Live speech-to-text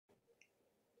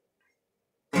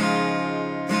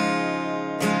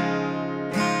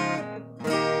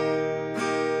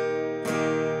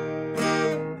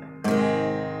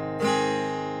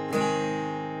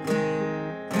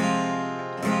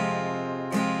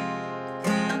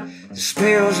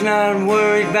Sparrow's not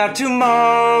worried about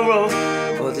tomorrow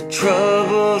or the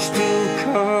troubles to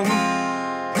come.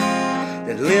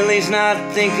 The lily's not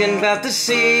thinking about the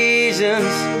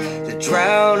seasons, the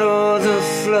drought or the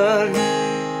flood.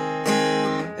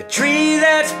 A tree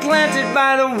that's planted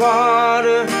by the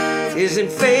water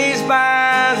isn't fazed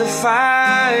by the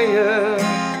fire.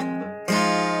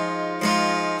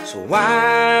 So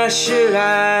why should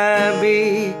I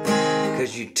be?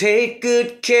 'Cause you take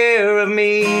good care of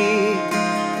me.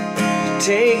 You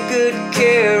take good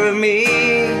care of me.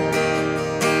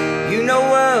 You know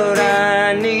what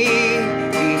I need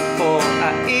before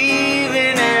I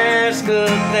even ask a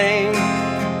thing.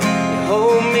 You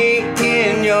hold me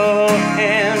in your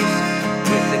hands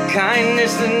with the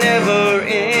kindness that never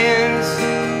ends.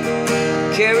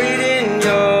 Carried in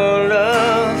your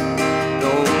love,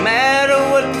 no matter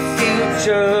what the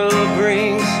future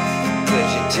brings. But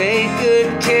you take good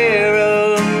care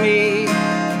of me.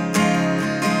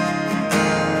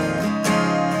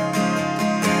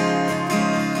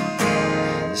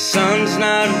 The sun's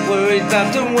not worried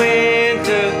about the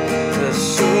winter, 'cause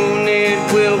soon it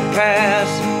will pass.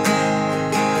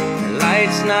 The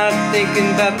light's not thinking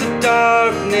about the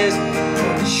darkness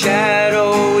or the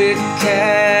shadow it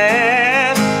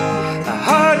casts. A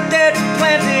heart that's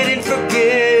planted in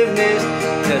forgiveness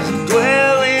doesn't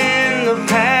dwell in the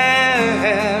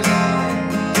past.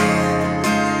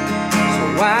 So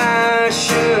why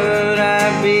should I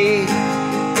be?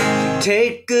 You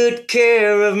take good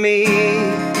care of me.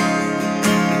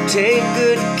 You take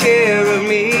good care of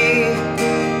me.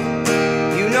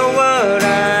 You know what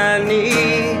I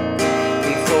need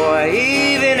before I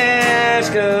even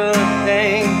ask a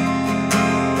thing.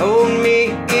 Hold me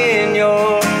in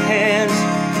your hands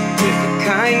with the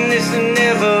kindness that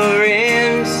never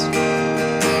ends.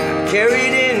 I'm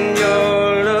carried in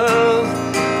your love,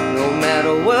 no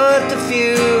matter what the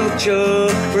future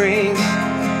brings.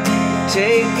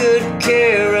 Take good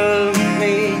care of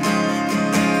me.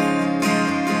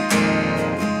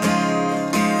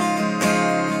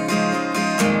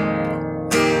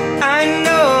 I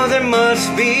know there must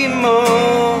be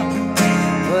more,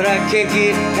 but I can't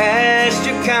get past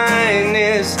your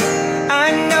kindness. I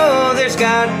know there's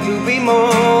got to be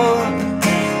more,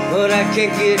 but I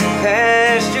can't get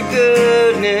past your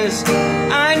goodness.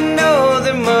 I know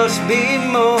there must be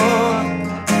more,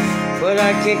 but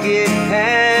I can't get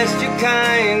past your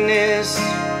kindness.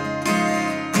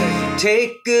 'Cause you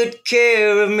take good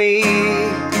care of me.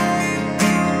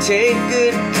 You take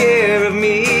good care of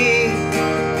me.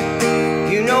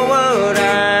 You know what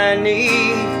I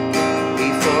need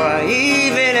before I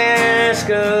even ask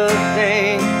a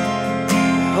thing.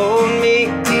 Hold me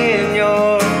in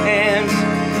your hands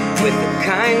with the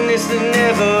kindness that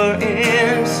never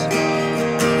ends.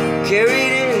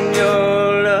 Carried in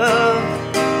your love,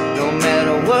 no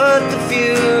matter what the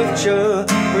future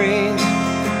brings.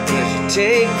 'Cause you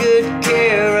take good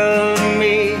care of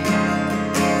me.